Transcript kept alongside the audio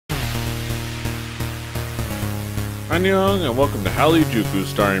Annyeong, and welcome to Hallyujuku,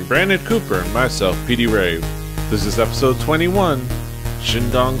 starring Brandon Cooper and myself, PD Rave. This is episode 21,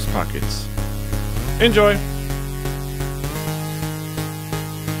 Shin Pockets. Enjoy!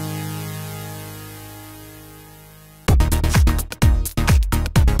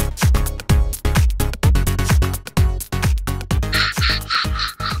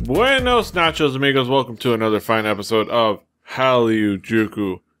 Buenos nachos, amigos. Welcome to another fine episode of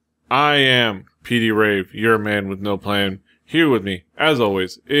Hallyujuku. I am PD Rave, your man with no plan. Here with me, as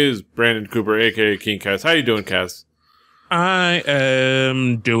always, is Brandon Cooper, aka King Cass. How you doing, Cass? I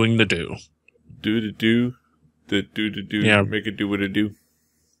am doing the do. Do. Yeah. Make it do what it do.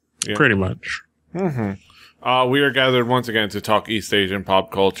 Yeah. Pretty much. We are gathered once again to talk East Asian pop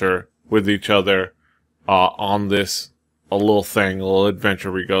culture with each other on this a little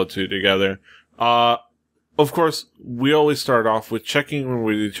adventure we go to together. Of course, we always start off with checking in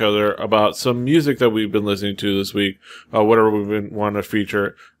with each other about some music that we've been listening to this week, whatever we've been wanting to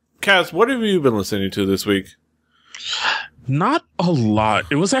feature. Cass, what have you been listening to this week? Not a lot.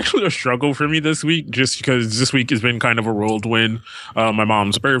 It was actually a struggle for me this week, just because this week has been kind of a whirlwind. My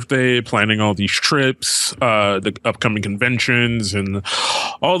mom's birthday, planning all these trips, the upcoming conventions, and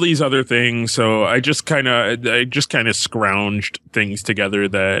all these other things. So I just kind of scrounged things together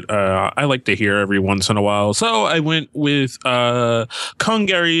that I like to hear every once in a while. So I went with Gary's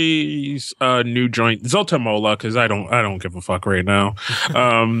new joint, Zotamola, because I don't give a fuck right now.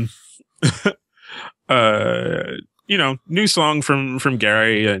 New song from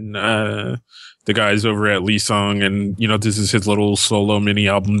Gary and the guys over at Lee Sung, and this is his little solo mini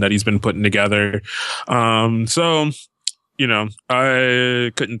album that he's been putting together. So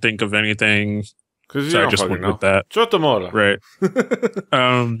I couldn't think of anything, so I just went with that. Right.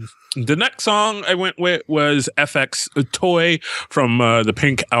 The next song I went with was FX Toy from the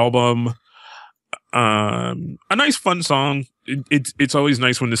Pink album. A nice fun song. It's always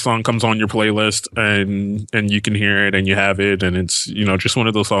nice when this song comes on your playlist and you can hear it and you have it, and it's just one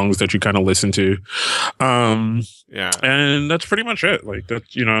of those songs that you kind of listen to. Yeah, and that's pretty much it. Like that,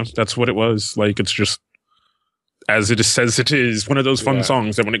 that's what it was. Like, it's just as it says, it is one of those fun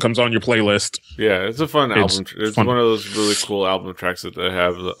songs that when it comes on your playlist, it's a fun album. It's fun. One of those really cool album tracks that they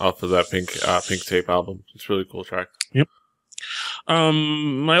have off of that Pink Tape album. It's a really cool track. Yep.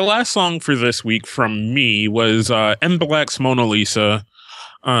 My last song for this week from me was M Black's Mona Lisa.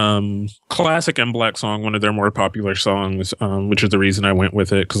 Classic M Black song, one of their more popular songs, which is the reason I went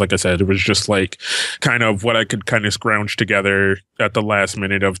with it, because like I said, it was just like kind of what I could kind of scrounge together at the last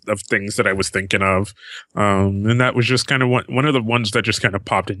minute of things that I was thinking of. And that was just kind of one of the ones that just kind of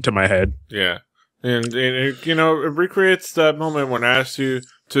popped into my head. Yeah. And it, it recreates that moment when I asked you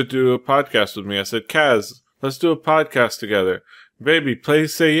to do a podcast with me. I said, Kaz, let's do a podcast together. Baby,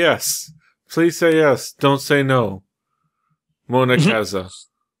 please say yes. Please say yes. Don't say no. Mona Kaza.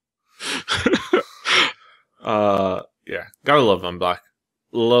 Yeah. Gotta love M Black.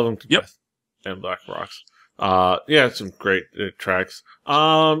 Love him to death. M Black rocks. Some great tracks.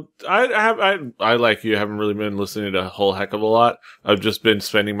 I like you, haven't really been listening to a whole heck of a lot. I've just been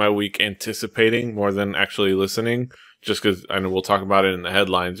spending my week anticipating more than actually listening. Just because I know we'll talk about it in the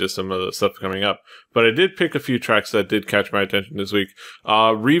headlines, just some of the stuff coming up. But I did pick a few tracks that did catch my attention this week.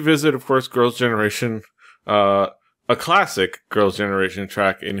 Revisit, of course, Girls' Generation, a classic Girls' Generation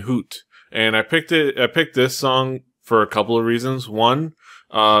track in Hoot. And I picked this song for a couple of reasons. One,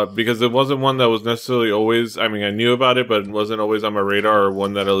 because it wasn't one that was necessarily always, I knew about it, but it wasn't always on my radar or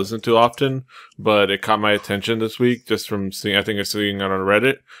one that I listened to often. But it caught my attention this week just from seeing it on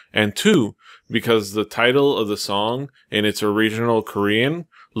Reddit. And two, because the title of the song in its original Korean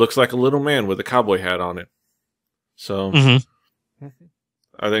looks like a little man with a cowboy hat on it. So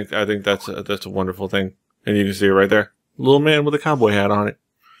I think that's a wonderful thing, and you can see it right there, little man with a cowboy hat on it.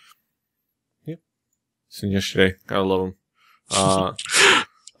 Yep, seen yesterday. Gotta love him.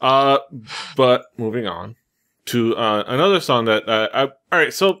 But moving on to another song that all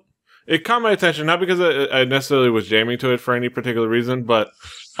right. So it caught my attention not because I necessarily was jamming to it for any particular reason, but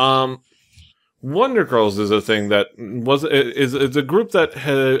Wonder Girls is a thing that is a group that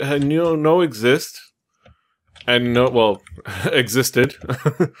existed.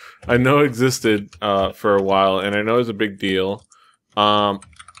 I know existed for a while, and I know it's a big deal. And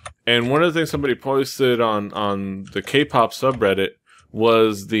one of the things somebody posted on the K-pop subreddit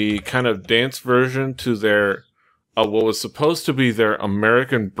was the kind of dance version to their what was supposed to be their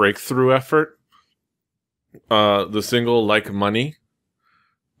American breakthrough effort, the single "Like Money."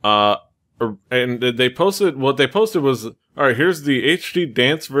 And what they posted was, all right, here's the HD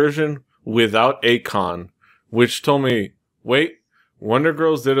dance version without Akon, which told me, wait, Wonder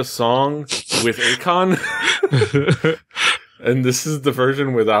Girls did a song with Akon. And this is the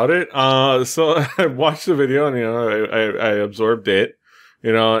version without it. So I watched the video and, I absorbed it,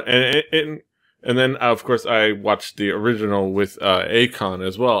 and then of course I watched the original with, Akon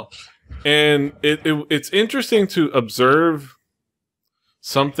as well. And it's interesting to observe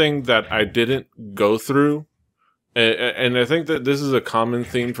something that I didn't go through. And I think that this is a common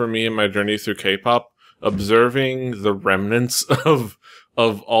theme for me in my journey through K-pop, observing the remnants of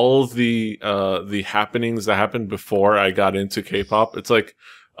all the happenings that happened before I got into K-pop. It's like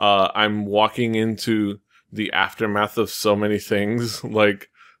I'm walking into the aftermath of so many things, like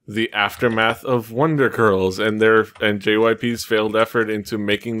the aftermath of Wonder Girls and JYP's failed effort into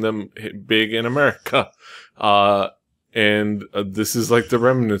making them big in America. And this is like the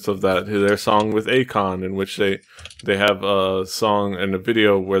remnants of that. Their song with Akon, in which they have a song and a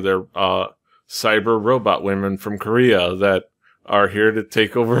video where they're cyber robot women from Korea that are here to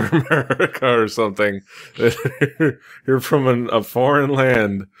take over America or something. You're from a foreign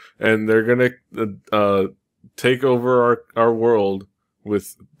land, and they're gonna take over our world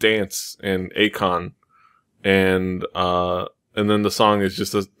with dance and Akon, and then the song is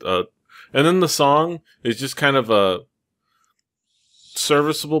just kind of a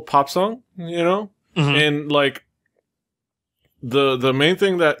serviceable pop song, and like the main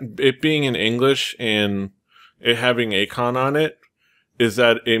thing that it being in English and it having Akon on it is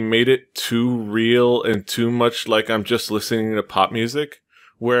that it made it too real and too much like I'm just listening to pop music,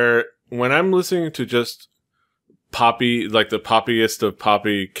 where when I'm listening to just poppy, like the poppiest of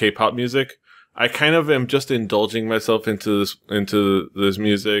poppy K-pop music, I kind of am just indulging myself into this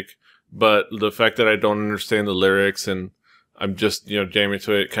music, but the fact that I don't understand the lyrics and I'm just, jamming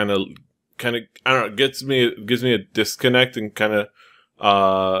to it kind of, I don't know, gives me a disconnect and kind of,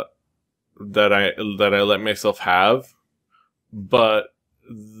 that I let myself have. But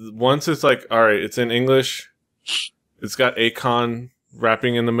once it's like, all right, it's in English, it's got Akon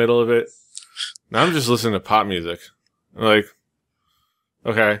rapping in the middle of it. Now I'm just listening to pop music. Like,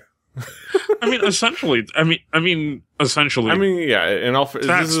 okay. Essentially. Yeah. And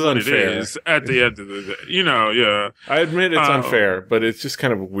this is unfair. It is at the end of the day. Yeah. I admit it's unfair, but it's just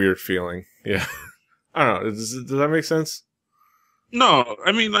kind of a weird feeling. Yeah. I don't know. Does that make sense? No,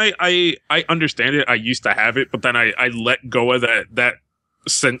 I understand it. I used to have it, but then I let go of that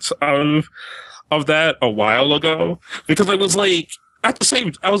sense of that a while ago, because I was like, at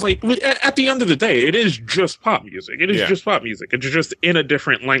the end of the day, it is just pop music. It is just pop music. It's just in a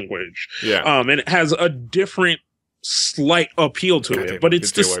different language. Yeah. And it has a different slight appeal to it, but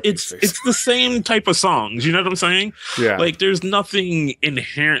it's the same type of songs. You know what I'm saying? Yeah. Like, there's nothing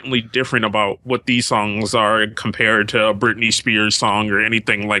inherently different about what these songs are compared to a Britney Spears song or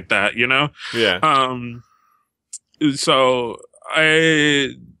anything like that, Yeah. So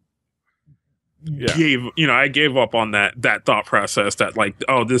I gave up on that thought process that, like,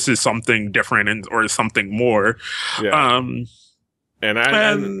 oh, this is something different or something more. Yeah. And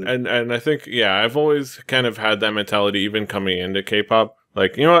I think, I've always kind of had that mentality, even coming into K-pop.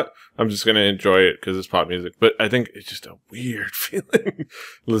 Like, you know what? I'm just going to enjoy it because it's pop music. But I think it's just a weird feeling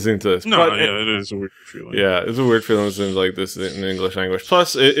listening to this. No, it is a weird feeling. Yeah, it's a weird feeling listening to like this in English language.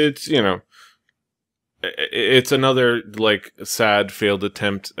 Plus, it's it's another like sad failed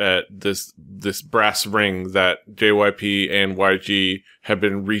attempt at this brass ring that JYP and YG have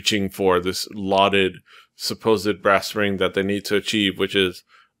been reaching for, this lauded supposed brass ring that they need to achieve, which is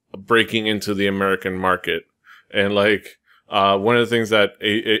breaking into the American market. And like one of the things that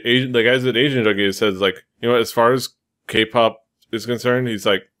the guys at Hallyujuku says, like, as far as K-pop is concerned, he's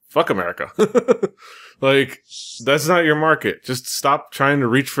like, fuck America. Like, that's not your market. Just stop trying to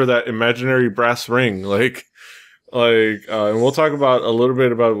reach for that imaginary brass ring. And we'll talk about a little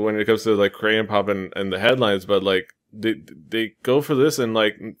bit about when it comes to like CrayonPop and the headlines, but like they go for this, and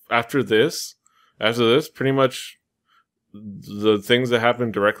like after this, pretty much the things that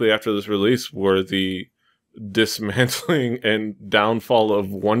happened directly after this release were the dismantling and downfall of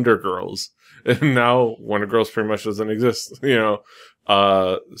Wonder Girls. And now Wonder Girls pretty much doesn't exist,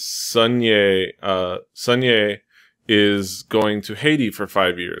 Sunye is going to Haiti for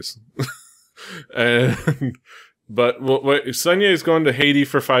 5 years. But Sunye is going to Haiti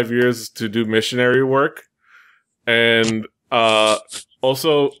for 5 years to do missionary work. And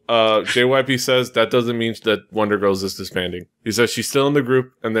also JYP says that doesn't mean that Wonder Girls is disbanding. He says she's still in the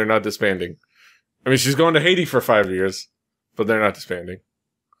group and they're not disbanding. I mean, she's going to Haiti for 5 years, but they're not disbanding.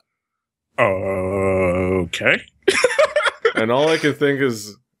 Okay. And all I can think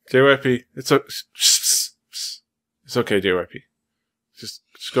is, JYP, it's okay, JYP. Just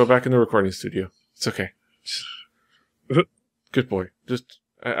go back in the recording studio. It's okay. Good boy. Just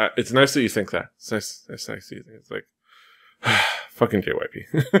it's nice that you think that. It's nice. It's nice that you think it's like fucking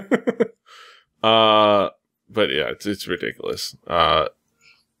JYP. But yeah, it's ridiculous. And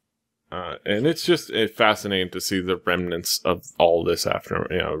it's just fascinating to see the remnants of all this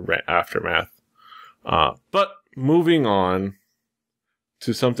aftermath. But moving on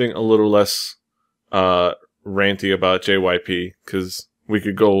to something a little less ranty about JYP, because we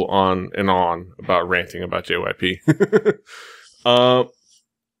could go on and on about ranting about JYP.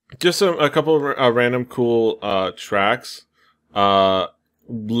 Just a couple of random cool tracks.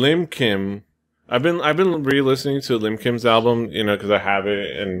 Lim Kim. I've been re-listening to Lim Kim's album, because I have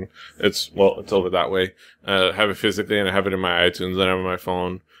it and it's over that way. I have it physically and I have it in my iTunes and I have it on my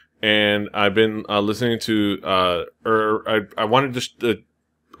phone. And I've been listening to I wanted to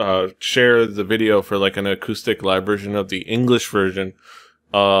share the video for like an acoustic live version of the English version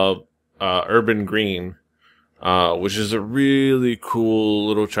of Urban Green, which is a really cool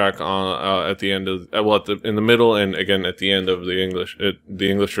little track on at the end of in the middle and again at the end of the English.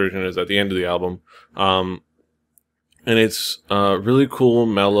 The English version is at the end of the album, and it's a really cool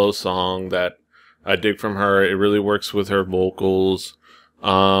mellow song that I dig from her. It really works with her vocals,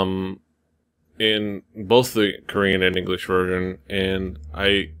 in both the Korean and English version, and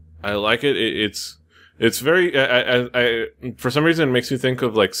I like it. It's very I for some reason it makes me think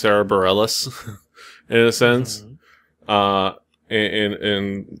of like Sarah Bareilles. In a sense, and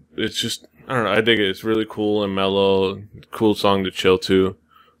it's just, I don't know, I dig it. It's really cool and mellow, cool song to chill to.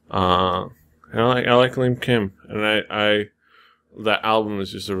 And I like Lim Kim, and that album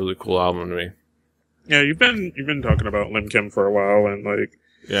is just a really cool album to me. Yeah, you've been talking about Lim Kim for a while, and like,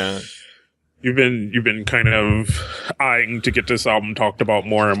 yeah, you've been kind of eyeing to get this album talked about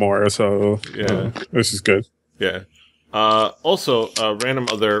more and more. So yeah, this is good. Yeah. Also, random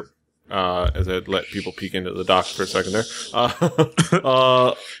other. As I let people peek into the doc for a second there.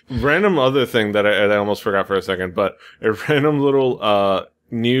 Random other thing that I almost forgot for a second, but a random little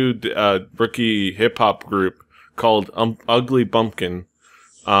new rookie hip hop group called Ugly Bumpkin.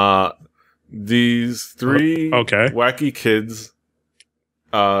 These three wacky kids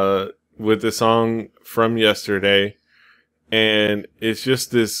with the song From Yesterday, and it's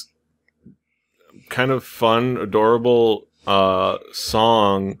just this kind of fun, adorable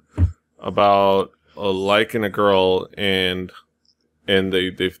song about liking a girl, and they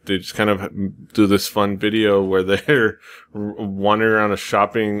just kind of do this fun video where they're wandering around a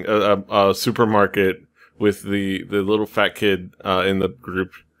supermarket with the little fat kid in the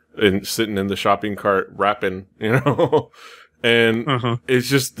group and sitting in the shopping cart rapping, and it's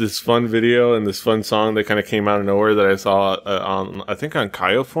just this fun video and this fun song that kind of came out of nowhere that I saw I think on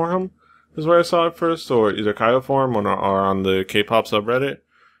Kaio Forum is where I saw it first, or either Kaio Forum or on the K-pop subreddit.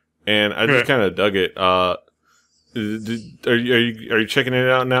 And I just kind of dug it. Are you checking it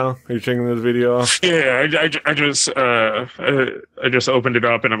out now? Are you checking this video out? Yeah, I just opened it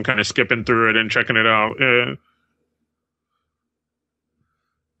up and I'm kind of skipping through it and checking it out.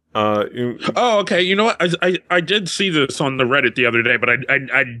 Yeah. Okay. You know what? I did see this on the Reddit the other day, but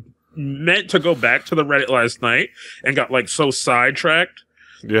I meant to go back to the Reddit last night and got like so sidetracked.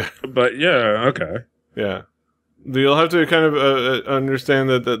 Yeah. But yeah. Okay. Yeah. You'll have to kind of understand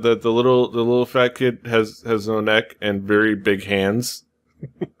that the little fat kid has no neck and very big hands.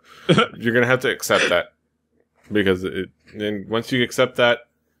 You're gonna have to accept that, because and once you accept that,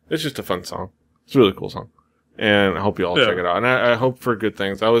 it's just a fun song. It's a really cool song, and I hope you all check it out. And I hope for good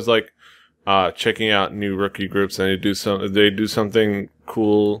things. I was like checking out new rookie groups, and they do something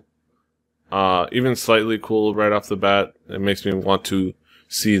cool, even slightly cool right off the bat. It makes me want to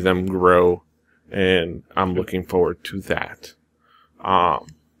see them grow. And I'm looking forward to that.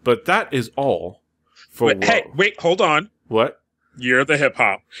 But that is all for. Wait, hold on. What? Year of the hip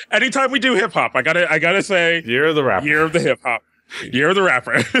hop. Anytime we do hip hop, I gotta say Year of the rapper. Year of the hip hop. Year of the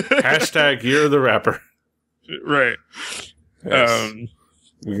rapper. Hashtag Year of the rapper. Right. Yes.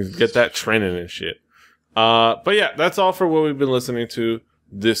 We can get that trending and shit. But yeah, that's all for what we've been listening to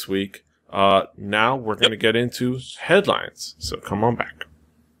this week. Now we're gonna get into headlines. So come on back.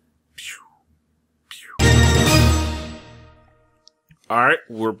 All right,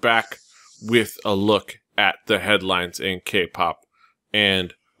 we're back with a look at the headlines in K-pop.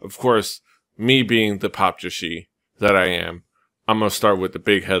 And, of course, me being the pop joshi that I am, I'm going to start with the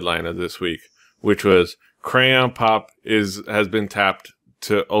big headline of this week, which was CrayonPop has been tapped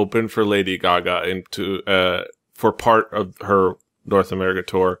to open for Lady Gaga for part of her North America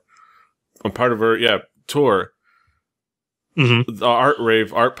tour. Part of her, tour. Mm-hmm. The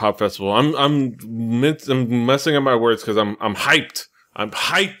Art Pop Festival. I'm messing up my words because I'm hyped. I'm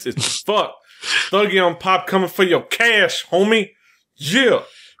hyped as fuck. Thuggy on Pop coming for your cash, homie. Yeah.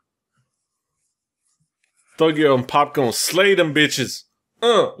 Thuggy and Pop gonna slay them bitches.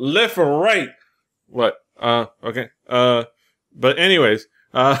 Left and right. What? Okay. But anyways,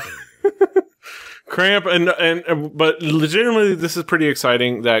 Cramp but legitimately, this is pretty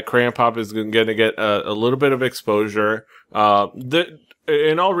exciting that CrayonPop is going to get a little bit of exposure.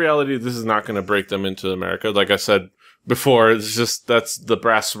 In all reality, this is not going to break them into America. Like I said before, it's just that's the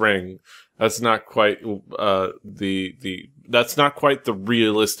brass ring. That's not quite that's not quite the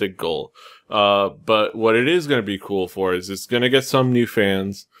realistic goal. But what it is going to be cool for is it's going to get some new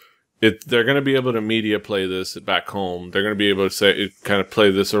fans. They're going to be able to media play this back home. They're going to be able to kind of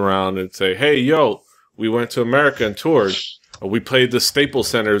play this around and say, "Hey, yo, we went to America and toured. We played the Staples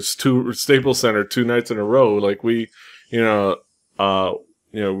Center 2 nights in a row. Like we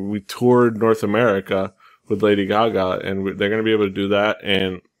toured North America with Lady Gaga, and they're going to be able to do that.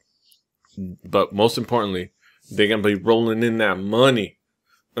 But most importantly, they're going to be rolling in that money,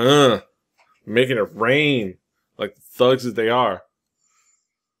 making it rain like the thugs that they are."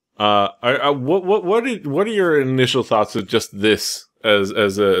 What are your initial thoughts of just this as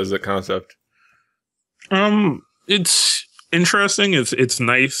a concept? It's interesting. It's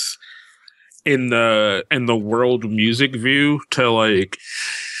nice in the world music view to like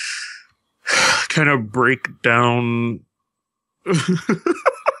kind of break down. I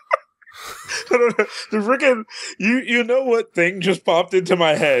don't know. The freaking you know what thing just popped into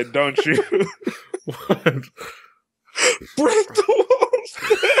my head, don't you? What? Break the walls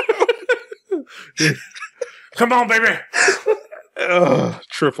down. Come on, baby.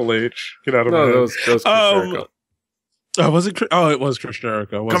 Triple H, get out of my head. That was Chris Jericho. Was it? It was Chris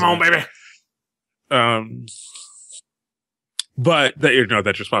Jericho. Come on, baby. But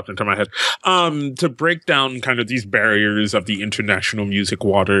that just popped into my head. To break down kind of these barriers of the international music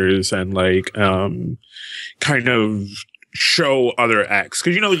waters and like kind of show other acts,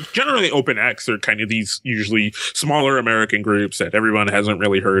 because generally open acts are kind of these usually smaller American groups that everyone hasn't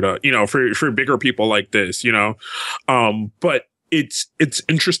really heard of, for bigger people like this, but it's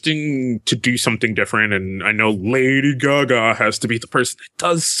interesting to do something different, and I know Lady Gaga has to be the person that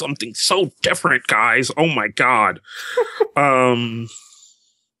does something so different, guys. Oh my god. Yeah.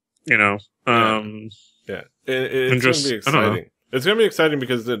 It's gonna be exciting. It's going to be exciting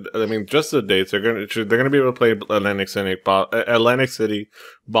because, just the dates. They're going to be able to play Atlantic City,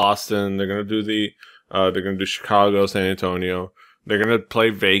 Boston. They're going to do they're going to do Chicago, San Antonio. They're going to play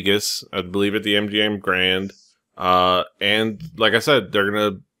Vegas, I believe, at the MGM Grand. And like I said, they're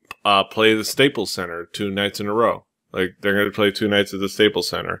going to play the Staples Center 2 nights in a row. Like, they're going to play 2 nights at the Staples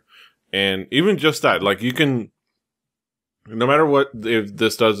Center. And even just that, like, you can, no matter what if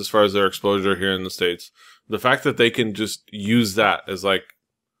this does as far as their exposure here in the States, the fact that they can just use that as like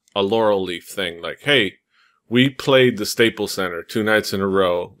a laurel leaf thing, like, hey, we played the Staples Center 2 nights in a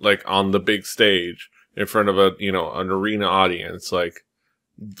row, like on the big stage in front of an arena audience. Like,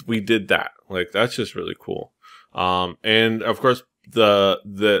 we did that. Like, that's just really cool. And of course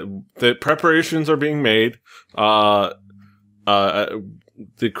the preparations are being made. The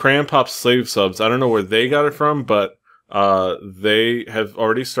CrayonPop slave subs, I don't know where they got it from, but they have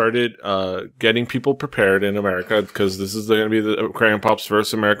already started getting people prepared in America, because this is going to be the CrayonPop's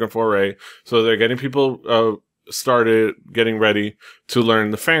first American foray. So they're getting people started getting ready to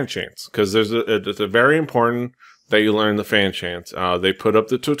learn the fan chants, because it's a very important that you learn the fan chants. They put up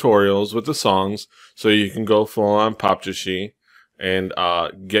the tutorials with the songs so you can go full on Pop Jashi and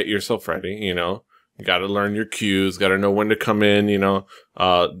get yourself ready. You got to learn your cues, got to know when to come in.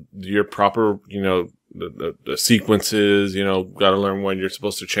 Your proper the sequences, got to learn when you're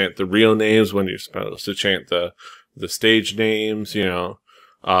supposed to chant the real names, when you're supposed to chant the stage names, and you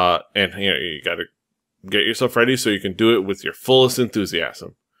got to get yourself ready so you can do it with your fullest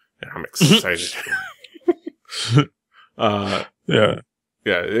enthusiasm. And I'm excited.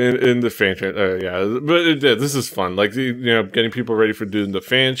 In the fan chant, but this is fun. Like, getting people ready for doing the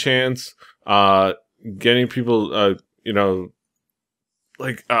fan chants, getting people, the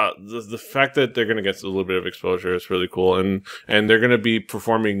fact that they're going to get a little bit of exposure is really cool. And they're going to be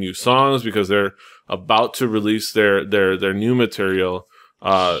performing new songs because they're about to release their new material.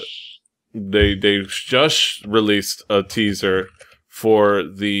 They just released a teaser for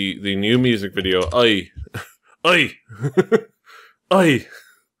the new music video. Ay.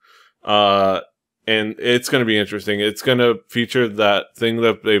 And it's going to be interesting. It's going to feature that thing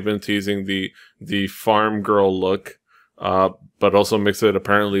that they've been teasing, the farm girl look, but also mix it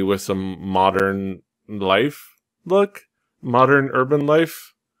apparently with some modern life look, modern urban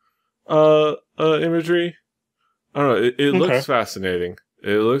life, imagery. I don't know. It looks fascinating.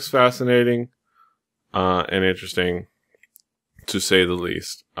 It looks fascinating, and interesting. to say the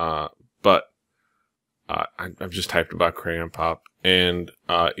least. But I'm just hyped about CrayonPop, and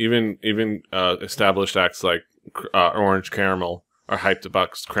even established acts like Orange Caramel are hyped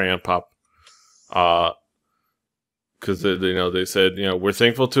about CrayonPop. Because they said we're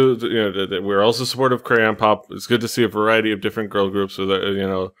thankful to that we're also supportive of CrayonPop. It's good to see a variety of different girl groups. So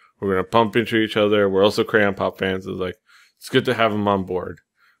that we're gonna pump into each other. We're also CrayonPop fans. It's good to have them on board,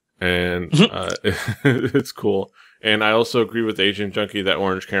 and it's cool. And I also agree with Agent Junkie that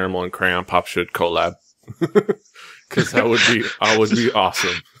Orange Caramel and CrayonPop should collab, because that would be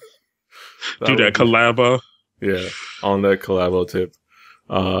awesome. Do that collabo. Yeah, on that collabo tip.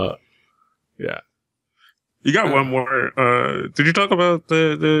 Yeah. You got one more. Did you talk about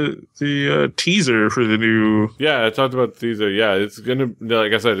the teaser for the new? Yeah, I talked about the teaser. Yeah, it's gonna,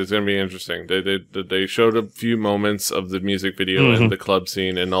 like I said, it's gonna be interesting. They showed a few moments of the music video and the club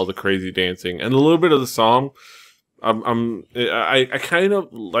scene and all the crazy dancing and a little bit of the song. I kind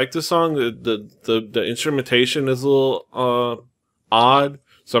of like the song. The instrumentation is a little odd,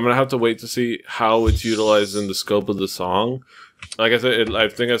 so I'm gonna have to wait to see how it's utilized in the scope of the song. Like I said, I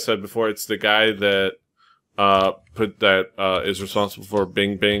think I said before, it's the guy that is responsible for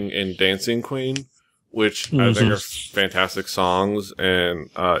Bing Bing and Dancing Queen, which I think are fantastic songs.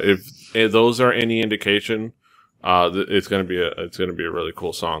 And if those are any indication, it's gonna be a really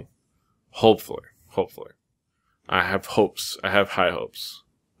cool song. Hopefully. I have hopes. I have high hopes.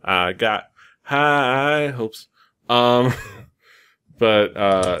 I got high hopes. But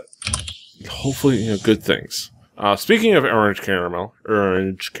hopefully, good things. Speaking of Orange Caramel,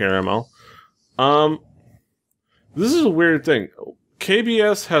 this is a weird thing.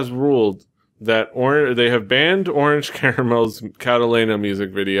 KBS has ruled that they have banned Orange Caramel's Catalina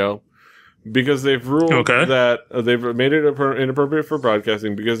music video because they've ruled that they've made it inappropriate for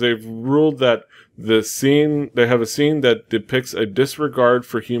broadcasting, because they've ruled that they have a scene that depicts a disregard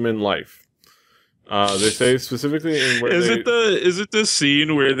for human life. They say specifically in where is it the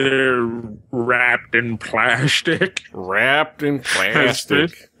scene where they're wrapped in plastic? Wrapped in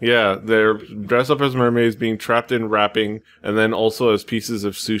plastic. Yeah, they're dressed up as mermaids, being trapped in wrapping, and then also as pieces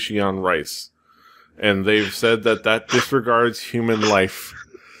of sushi on rice. And they've said that disregards human life.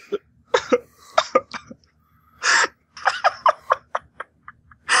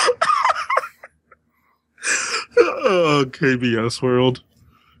 Oh, KBS world.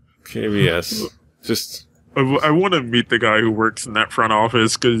 KBS. Just, I want to meet the guy who works in that front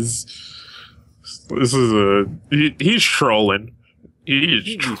office, because this is he's trolling.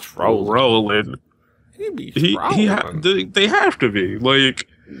 He's trolling. They have to be, like,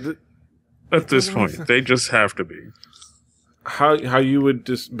 at this point. They just have to be. How you would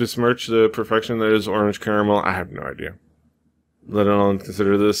besmirch the perfection that is Orange Caramel, I have no idea. Let alone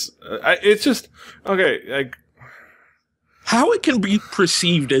consider this. It's just okay. Like, how it can be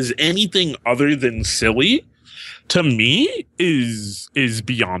perceived as anything other than silly, to me, is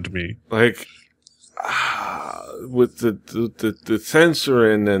beyond me. Like, with the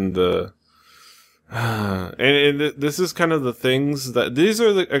censoring and the and this is kind of the things that these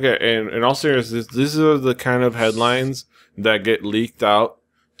are the and in all seriousness, these are the kind of headlines that get leaked out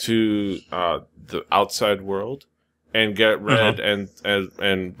to the outside world and get read and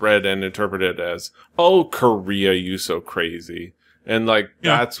read and interpreted as, oh, Korea, you so crazy. And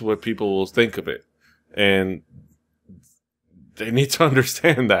that's what people will think of it. And they need to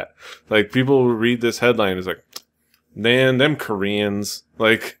understand that. Like, people will read this headline is like, man, them Koreans,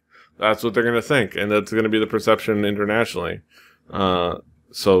 like, that's what they're going to think. And that's going to be the perception internationally.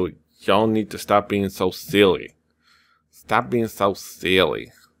 So y'all need to stop being so silly. Stop being so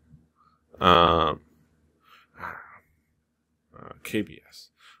silly. KBS.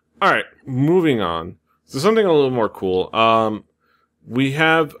 All right, moving on. So something a little more cool. We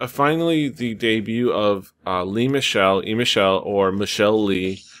have finally the debut of E. Michelle, or Michelle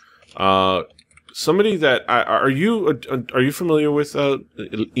Lee. Somebody that are you familiar with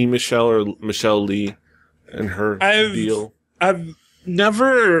E. Michelle or Michelle Lee and her deal? I've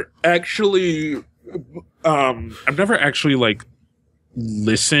never actually like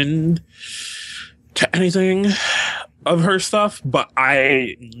listened to anything of her stuff, but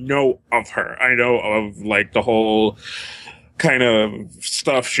I know of her. I know of like the whole kind of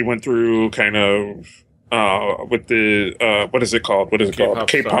stuff she went through, kind of with the what is it called?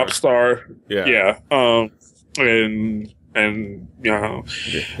 K-pop star. Yeah. And you know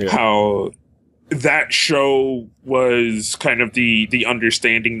how that show was kind of the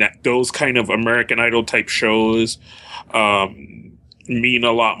understanding that those kind of American Idol type shows mean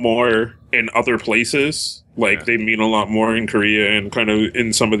a lot more in other places. Like they mean a lot more in Korea and kind of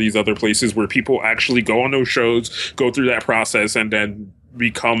in some of these other places where people actually go on those shows, go through that process, and then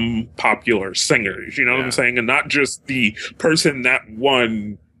become popular singers. You know what I'm saying? And not just the person that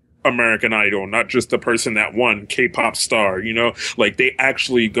won American Idol, not just the person that won K-pop star, you know, like they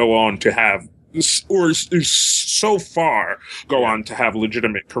actually go on to have, or so far go on to have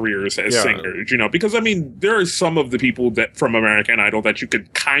legitimate careers as singers, you know, because I mean, there are some of the people that from American Idol that you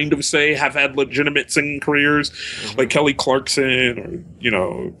could kind of say have had legitimate singing careers, like Kelly Clarkson or, you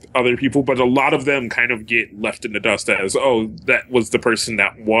know, other people, but a lot of them kind of get left in the dust as, oh, that was the person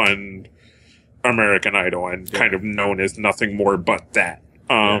that won American Idol and kind of known as nothing more but that.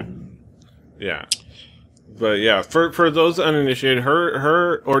 But yeah, for those uninitiated,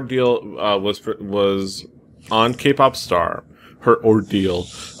 her ordeal was on K-pop Star. Her ordeal,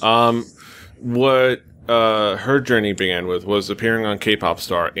 what her journey began with was appearing on K-pop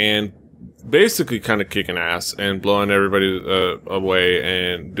Star and basically kind of kicking ass and blowing everybody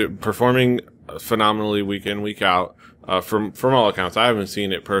away and performing phenomenally week in, week out. From all accounts, I haven't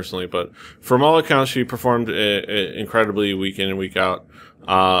seen it personally, but from all accounts, she performed incredibly week in and week out.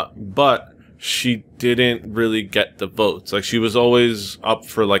 But she didn't really get the votes. Like, she was always up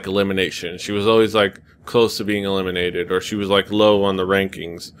for, like, elimination. She was always, like, close to being eliminated, or she was, like, low on the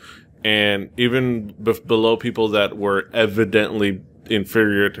rankings. And even below people that were evidently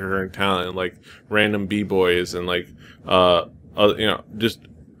inferior to her in talent, like random B-boys and, like, you know, just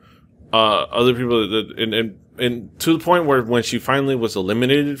other people that, and to the point where when she finally was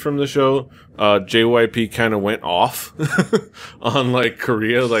eliminated from the show, JYP kind of went off on, like,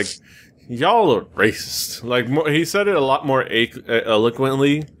 Korea, like, y'all are racist. Like, he said it a lot more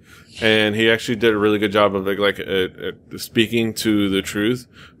eloquently, and he actually did a really good job of speaking to the truth.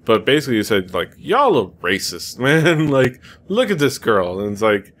 But basically, he said, like, y'all are racist, man. Like, look at this girl, and it's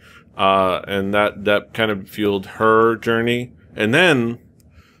like, and that kind of fueled her journey. And then,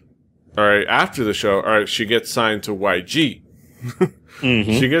 all right, after the show, all right, she gets signed to YG.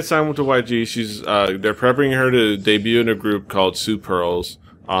 She gets signed to YG. She's they're prepping her to debut in a group called Sue Pearls.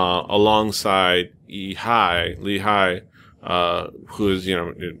 Alongside Lee Hi, who is, you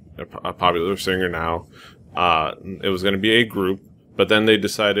know, a popular singer now. It was going to be a group, but then they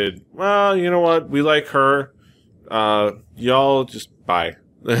decided, well, you know what? We like her. Y'all just bye.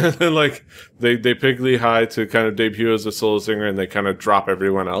 Like, they pick Lee Hi to kind of debut as a solo singer, and they kind of drop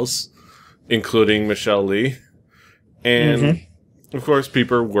everyone else, including Michelle Lee. And, of course,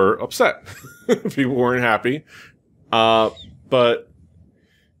 people were upset. People weren't happy. But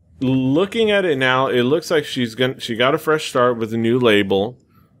looking at it now, it looks like she got a fresh start with a new label.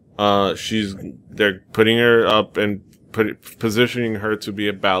 They're putting her up and positioning her to be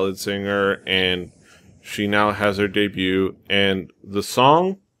a ballad singer, and she now has her debut. And the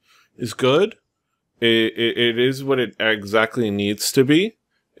song is good. It is what it exactly needs to be.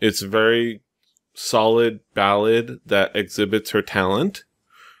 It's a very solid ballad that exhibits her talent,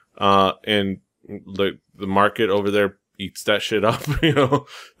 and the market over there eats that shit up, you know,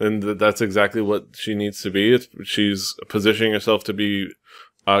 and that's exactly what she needs to be. She's positioning herself to be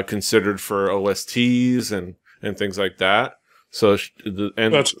considered for OSTs and things like that. So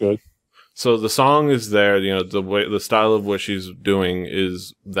that's good. So the song is there, you know, the style of what she's doing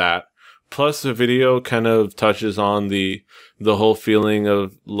is that. Plus the video kind of touches on the whole feeling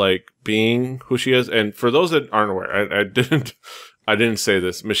of, like, being who she is. And for those that aren't aware, I didn't say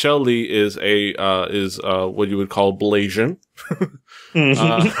this. Michelle Lee is what you would call Blasian.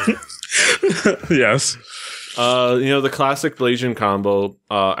 Yes. You know, the classic Blasian combo,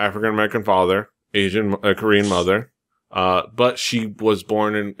 African American father, Asian, Korean mother. But she was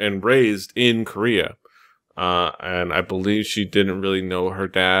born and raised in Korea. And I believe she didn't really know her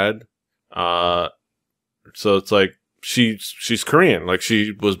dad. So it's like, she's Korean. Like,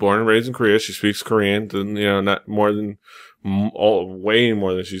 she was born and raised in Korea. She speaks Korean, and, you know, not more than, way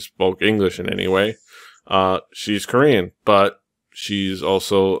more than she spoke English in any way. She's Korean, but she's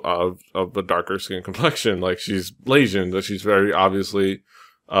also of a darker skin complexion. Like, she's Blasian. She's very obviously,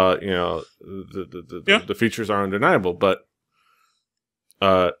 you know, the features are undeniable, but,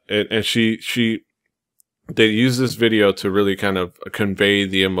 and they use this video to really kind of convey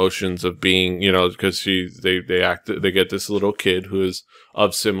the emotions of being, you know, because they get this little kid who is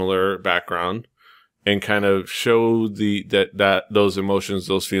of similar background, and kind of show that those emotions,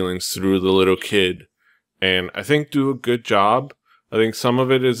 those feelings through the little kid. And I think do a good job. I think some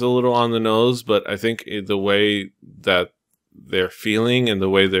of it is a little on the nose, but I think the way that they're feeling and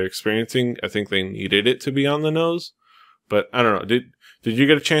the way they're experiencing, I think they needed it to be on the nose. But I don't know. Did you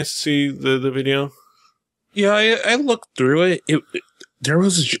get a chance to see the video? Yeah, I looked through it.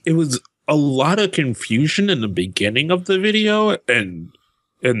 it was a lot of confusion in the beginning of the video and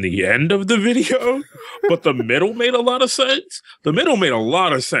in the end of the video, but the middle made a lot of sense. The middle made a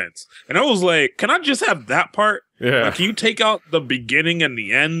lot of sense. And I was like, can I just have that part? Yeah. Like, can you take out the beginning and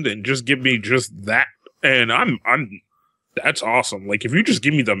the end and just give me just that? And that's awesome. Like, if you just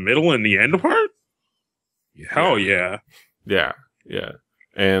give me the middle and the end part, hell yeah. Yeah. Yeah.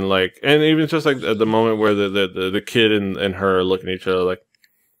 And like, and even just like the moment where the kid and her are looking at each other like,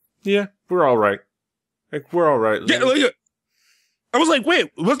 yeah, we're all right. Like, we're all right. Yeah, like, I was like,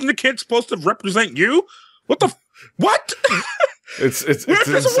 wait, wasn't the kid supposed to represent you? What? Where does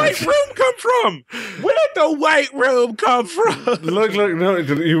the white room come from? Where did the white room come from? Look, no,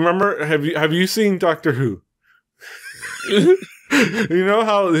 you remember, have you seen Doctor Who? You know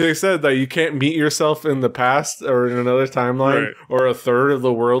how they said that you can't meet yourself in the past or in another timeline, right, or a third of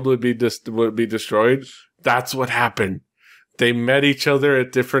the world would be destroyed? That's what happened. They met each other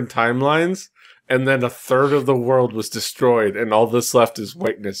at different timelines, and then a third of the world was destroyed, and all that's left is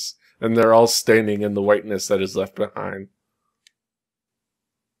whiteness, and they're all standing in the whiteness that is left behind.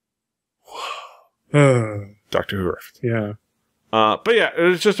 Doctor Who rift. Yeah. But yeah, it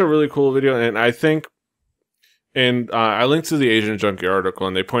was just a really cool video, and I think, and I linked to the Asian Junkie article,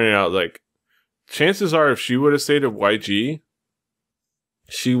 and they pointed out, like, chances are if she would have stayed at YG,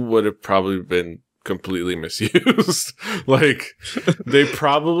 she would have probably been completely misused. Like, they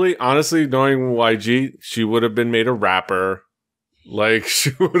probably, honestly, knowing YG, she would have been made a rapper. Like,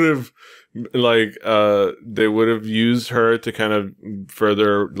 she would have, like, they would have used her to kind of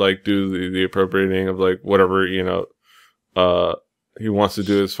further, like, do the appropriating of, like, whatever, you know, he wants to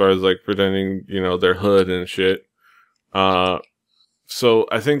do as far as, like, pretending, you know, their hood and shit. So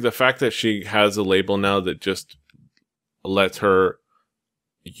I think the fact that she has a label now that just lets her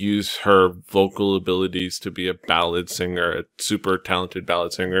use her vocal abilities to be a ballad singer, a super talented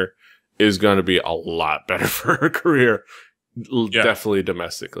ballad singer, is going to be a lot better for her career. Yeah. Definitely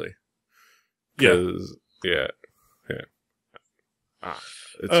domestically. Yeah. Yeah.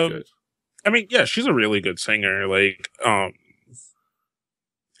 It's good. I mean, yeah, she's a really good singer. Like,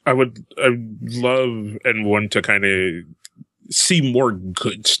 I would love and want to kind of see more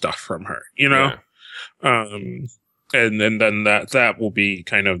good stuff from her, you know? Yeah. And then that will be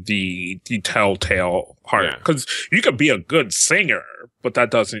kind of the telltale part. Because you could be a good singer, but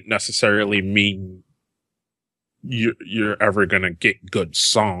that doesn't necessarily mean you're ever gonna get good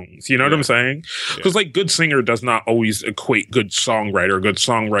songs. You know what I'm saying? Because like, good singer does not always equate good songwriter. Good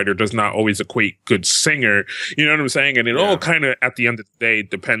songwriter does not always equate good singer. You know what I'm saying? And it all kind of, at the end of the day,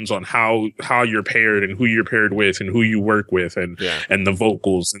 depends on how you're paired and who you're paired with and who you work with and the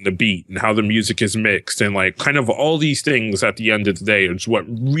vocals and the beat and how the music is mixed and like kind of all these things at the end of the day is what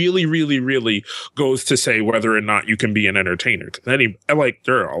really, really, really goes to say whether or not you can be an entertainer. Because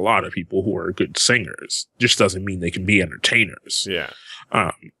there are a lot of people who are good singers. Just doesn't mean they can be entertainers.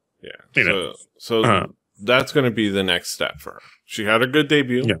 So that's going to be the next step for her. She had a good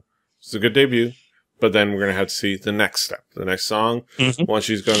debut. Yeah, it's a good debut, but then we're going to have to see the next step, the next song. Once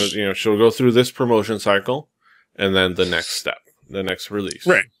she's going to, you know, she'll go through this promotion cycle, and then the next step, the next release.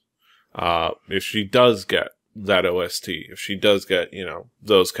 Right. If she does get that OST, if she does get, you know,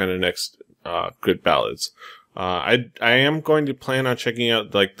 those kind of next good ballads, I am going to plan on checking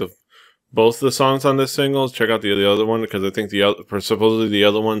out like both the songs on this single. Check out the other one, because I think supposedly the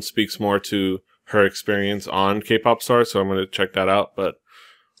other one speaks more to her experience on K-pop Star, so I'm going to check that out. But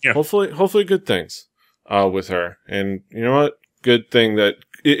hopefully good things with her. And you know what? Good thing that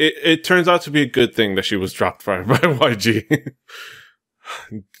it turns out to be a good thing that she was dropped by YG.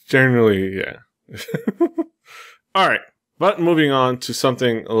 Generally, yeah. All right, but moving on to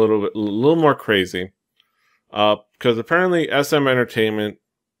something a little more crazy, because apparently SM Entertainment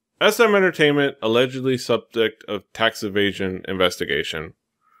allegedly subject of tax evasion investigation.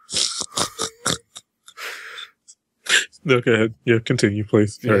 No, go ahead. Yeah, continue,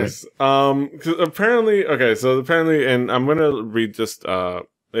 please. Yes. Right. Apparently, and I'm gonna read just.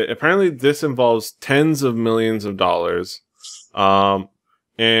 Apparently, this involves tens of millions of dollars.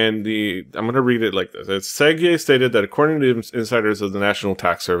 And I'm going to read it like this. Segye stated that according to insiders of the National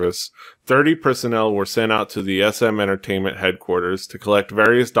Tax Service, 30 personnel were sent out to the SM Entertainment headquarters to collect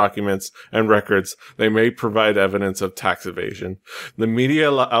various documents and records they may provide evidence of tax evasion. The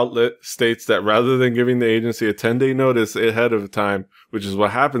media outlet states that rather than giving the agency a 10-day notice ahead of time, which is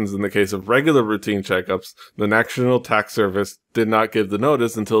what happens in the case of regular routine checkups. The National Tax Service did not give the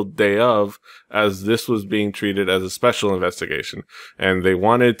notice until day of, as this was being treated as a special investigation. And they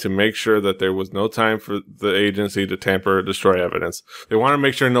wanted to make sure that there was no time for the agency to tamper or destroy evidence. They want to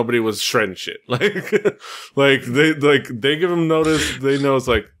make sure nobody was shredding shit. They give them notice. They know it's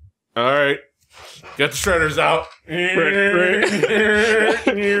like, all right, get the shredders out.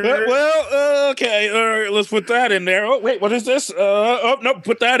 Well, okay, all right, let's put that in there. Oh, wait, what is this? Oh, no,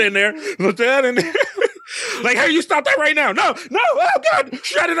 put that in there. Put that in there. Like, hey, you stop that right now. No, oh, God,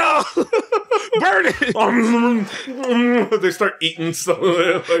 shred it all. Burn it. They start eating stuff.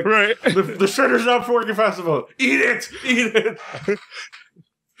 Like, right. The shredder's not working fast enough. Eat it.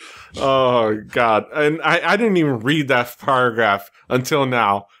 Oh, God. And I didn't even read that paragraph until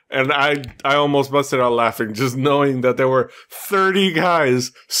now. And I almost busted out laughing just knowing that there were 30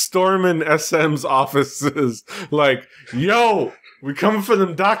 guys storming SM's offices. Like, yo, we coming for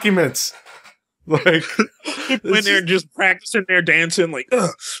them documents. Like, when they're just practicing their dancing, like,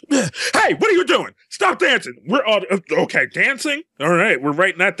 hey, what are you doing? Stop dancing. We're all okay. Dancing. All right, we're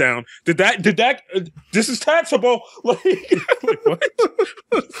writing that down. Did that? This is taxable. Like what?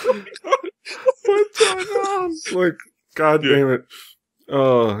 What's going on? Like, God damn it.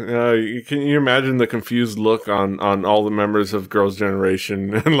 Oh, can you imagine the confused look on all the members of Girls'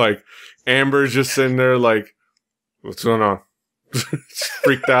 Generation? And like, Amber's just sitting there like, what's going on?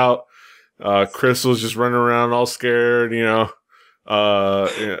 Freaked out. Crystal's just running around all scared, Taeyeon's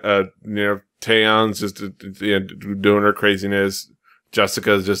just doing her craziness.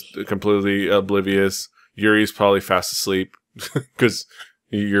 Jessica's just completely oblivious. Yuri's probably fast asleep because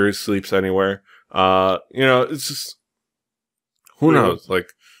Yuri sleeps anywhere. It's just, who knows?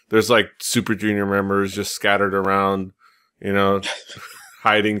 Like, there's like Super Junior members just scattered around,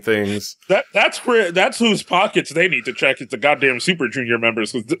 hiding things. That's whose pockets they need to check. It's the goddamn Super Junior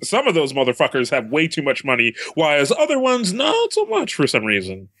members, because some of those motherfuckers have way too much money, whereas other ones not so much for some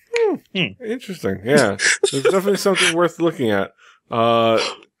reason. Interesting. Yeah, there's definitely something worth looking at.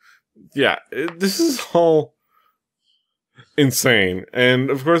 This is all insane, and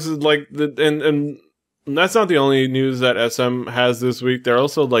of course, it's like and that's not the only news that SM has this week. They're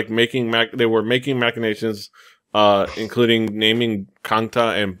also like making machinations. Including naming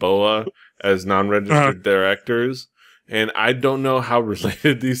Kangta and Boa as non-registered directors. And I don't know how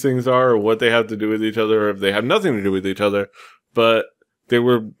related these things are or what they have to do with each other or if they have nothing to do with each other. But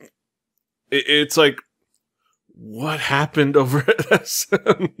it's like, what happened over at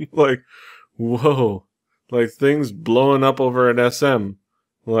SM? Like, whoa. Like, things blowing up over at SM.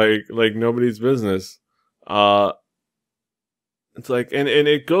 Like nobody's business. It's like, and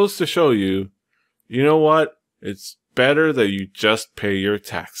it goes to show you, you know what? It's better that you just pay your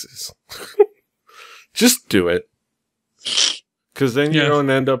taxes. Just do it. Because then you don't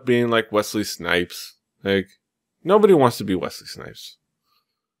end up being like Wesley Snipes. Like, nobody wants to be Wesley Snipes.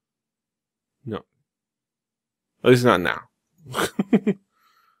 No. At least not now.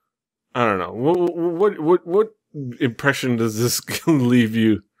 I don't know. What impression does this leave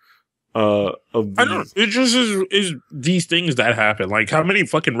you? I don't know. It just is these things that happen. Like, how many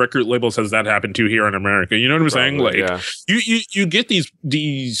fucking record labels has that happened to here in America? You know what I'm saying? Like, you get these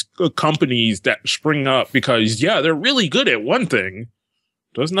companies that spring up because they're really good at one thing.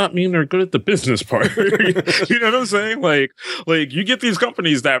 Does not mean they're good at the business part. You know what I'm saying? Like you get these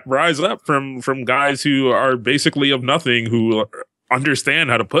companies that rise up from guys who are basically of nothing, who understand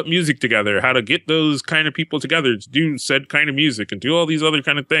how to put music together, how to get those kind of people together to do said kind of music and do all these other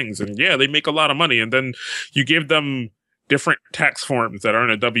kind of things. And they make a lot of money. And then you give them different tax forms that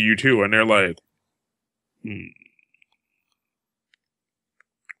aren't a W-2 and they're like,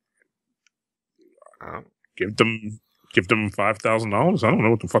 give them $5,000. I don't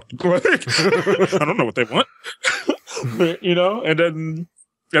know what the fuck. I don't know what they want. And then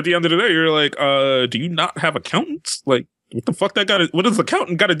at the end of the day, you're like, do you not have accountants? Like, what the fuck what does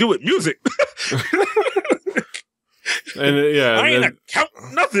accountant got to do with music? And I ain't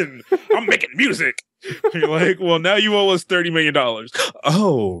accounting nothing. I'm making music. You're like, well, now you owe us $30 million.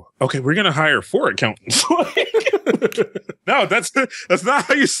 Oh, okay. We're going to hire 4 accountants. No, that's not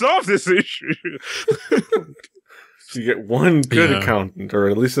how you solve this issue. You get one good accountant, or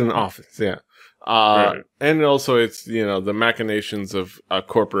at least an office. Yeah. Right. And also it's, the machinations of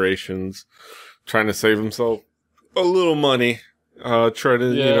corporations trying to save themselves a little money, try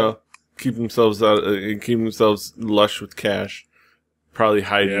to, keep themselves lush with cash, probably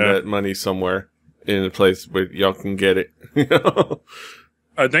hiding that money somewhere in a place where y'all can get it,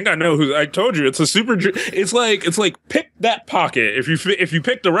 I think I know who. I told you it's a super. It's like pick that pocket. If you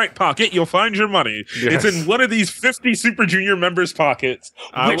pick the right pocket, you'll find your money. Yes. It's in one of these 50 Super Junior members' pockets.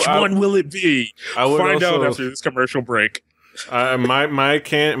 Which one will it be? Find out after this commercial break. My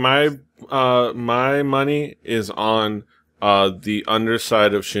money is on the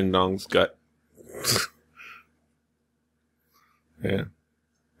underside of Shindong's gut. Yeah.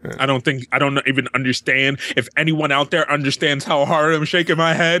 I don't even understand if anyone out there understands how hard I'm shaking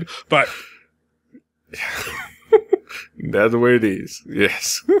my head, but that's the way it is.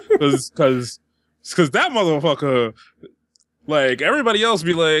 Yes. Because that motherfucker, like, everybody else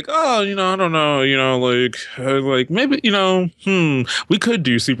be like, oh, I don't know, like maybe, we could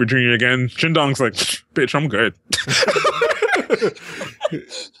do Super Junior again. Shindong's like, bitch, I'm good.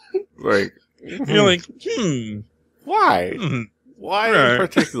 Like, you're like, why? Why in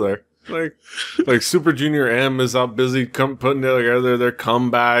particular? Like Super Junior M is out busy putting together their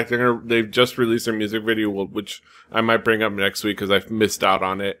comeback. They've just released their music video, which I might bring up next week because I've missed out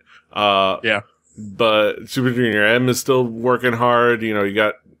on it. Yeah. But Super Junior M is still working hard. You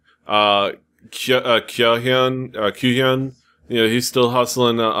got Kyuhyun. He's still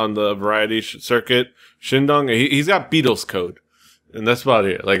hustling on the variety circuit. Shindong, he's got Beatles code. And that's about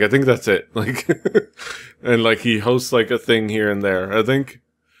it. Like, I think that's it. Like, and like he hosts like a thing here and there. I think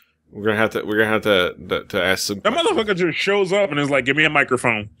we're gonna have to ask some. That motherfucker just shows up and is like, "Give me a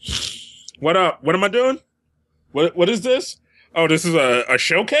microphone." What up? What am I doing? What is this? Oh, this is a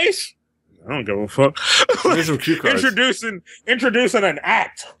showcase. I don't give a fuck. Here's some cue cards. Introducing an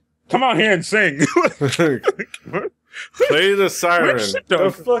act. Come on here and sing. Play the siren.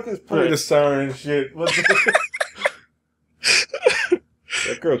 The fuck is play the siren shit? What the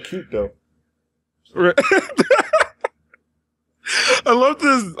that girl cute though. I love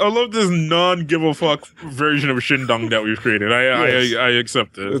this non give a fuck version of Shindong that we've created. I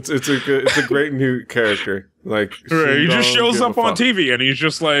accept it. It's a great new character. Like, right, he just shows up on TV and he's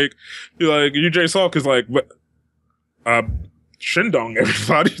just like UJ Salk is like, Shindong,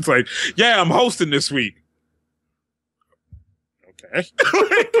 everybody. It's like, yeah, I'm hosting this week. Okay.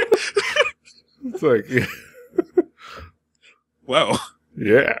 It's like, yeah. Well,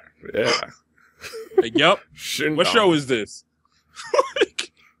 yeah. Yep. Shindong. What show is this?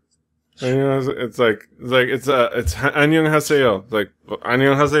 It's Annyeong Haseyo. It's like, well,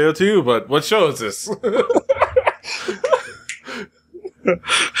 Annyeong Haseyo to you, but what show is this?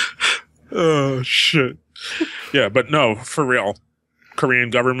 Oh shit. Yeah, but no, for real. Korean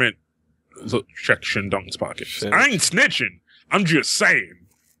government, check Shindong's pockets. I ain't snitching. I'm just saying.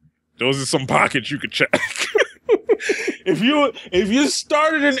 Those are some pockets you could check. If you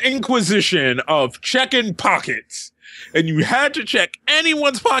started an inquisition of checking pockets and you had to check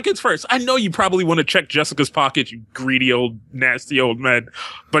anyone's pockets first, I know you probably want to check Jessica's pockets, you greedy old nasty old man,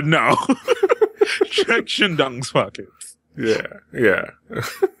 but no. Check Shindong's pockets. Yeah.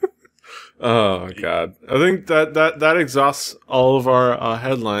 Oh god. I think that exhausts all of our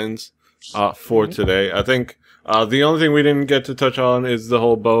headlines for today. I think the only thing we didn't get to touch on is the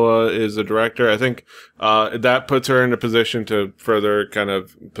whole Boa is a director. I think that puts her in a position to further kind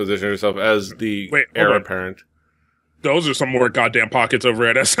of position herself as the heir apparent. Those are some more goddamn pockets over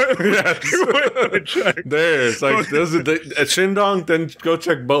at SM. Yes. There's like those are at Shindong, then go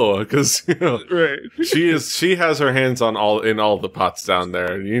check Boa because right. She has her hands on all the pots down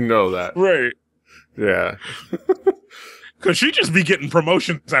there. You know that, right? Yeah. Because she just be getting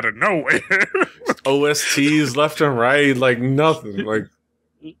promotions out of nowhere. OSTs left and right, like nothing. Like,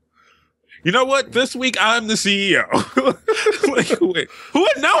 you know what? This week I'm the CEO. Like, wait, who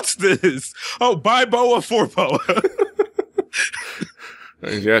announced this? Oh, buy Boa for Boa.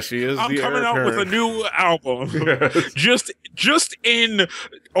 Yeah, she is. I'm coming out with a new album. Yes. Just in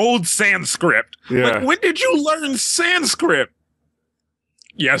old Sanskrit. Yeah. Like, when did you learn Sanskrit?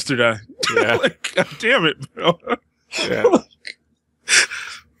 Yesterday. Yeah. Like, God damn it, bro. Yeah.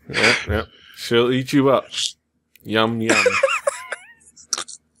 Yep. She'll eat you up. Yum yum.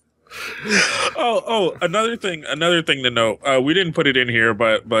 Oh, another thing to note. We didn't put it in here,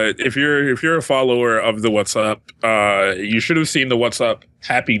 but if you're a follower of the What's Up, you should have seen the What's Up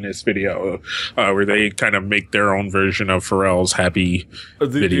happiness video, where they kind of make their own version of Pharrell's happy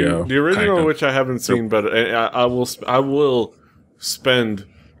video. The original, kind of, which I haven't seen, but I will spend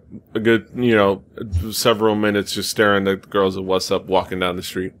a good, several minutes just staring at the girls at What's Up walking down the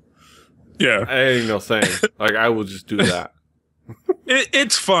street. Yeah. I ain't no thing. Like, I will just do that.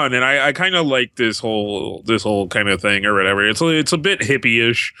 It's fun, and I kind of like this whole kind of thing or whatever. It's a bit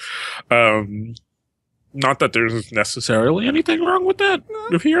hippie-ish. Not that there's necessarily anything wrong with that.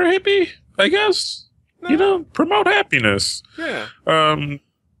 If you're a hippie, I guess. you know, promote happiness. Yeah.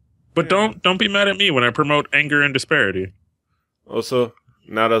 But don't be mad at me when I promote anger and disparity. Also,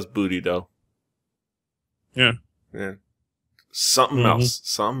 not as booty though. Yeah. Yeah. Something else.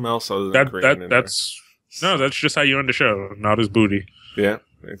 Something else other than Crayon. That's just how you end the show. Not as booty. Yeah,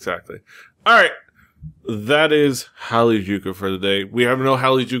 exactly. All right. That is Hallyujuku for the day. We have no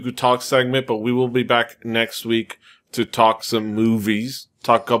Hallyujuku talk segment, but we will be back next week to talk some movies.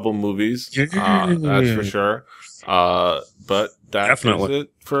 Talk a couple movies. That's for sure. But that is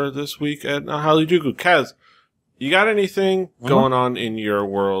it for this week at Hallyujuku. Kaz, you got anything going on in your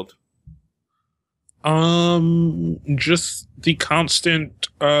world? Just the constant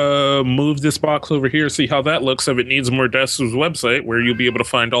move this box over here, see how that looks. If it needs more desks' website, where you'll be able to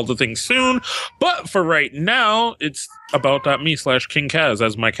find all the things soon. But for right now, it's about.me/King Kaz,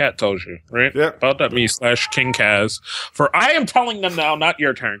 as my cat tells you, right? Yeah. About.me/King Kaz. For I am telling them now, not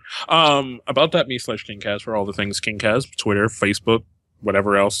your turn. About.me/King Kaz for all the things King Kaz, Twitter, Facebook,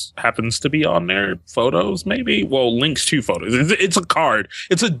 whatever else happens to be on there. Photos, maybe. Well, links to photos. It's a card.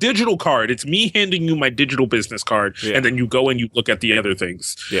 It's a digital card. It's me handing you my digital business card, and then you go and you look at the other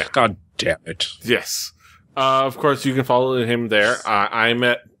things. Yeah. God damn it. Yes. Of course, you can follow him there. I'm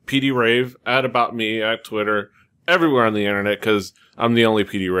at PD Rave, at About Me, at Twitter, everywhere on the internet, because I'm the only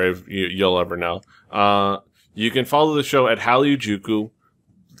PD Rave you'll ever know. You can follow the show at Hallyujuku.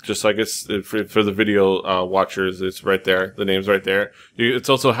 Just like it's for the video watchers, it's right there. The name's right there. It's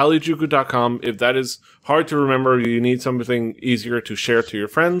also Hallyujuku.com. If that is hard to remember, you need something easier to share to your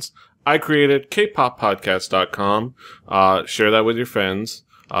friends, I created kpoppodcast.com. Share that with your friends.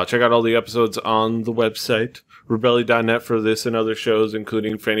 Check out all the episodes on the website. Rebelli.net for this and other shows,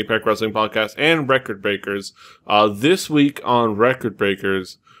 including Fanny Pack Wrestling Podcast and Record Breakers. This week on Record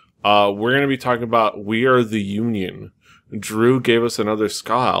Breakers, we're going to be talking about We Are the Union. Drew gave us another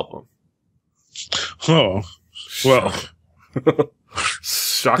ska album. Oh, well.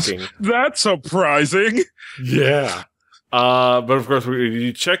 Shocking. That's surprising. Yeah. But of course,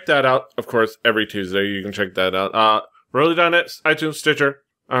 you check that out, of course, every Tuesday. You can check that out. Rebelli.net, iTunes, Stitcher.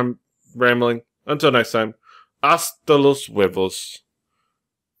 I'm rambling. Until next time. Hasta los huevos.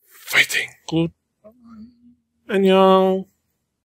 Fighting. Good. Annyeong.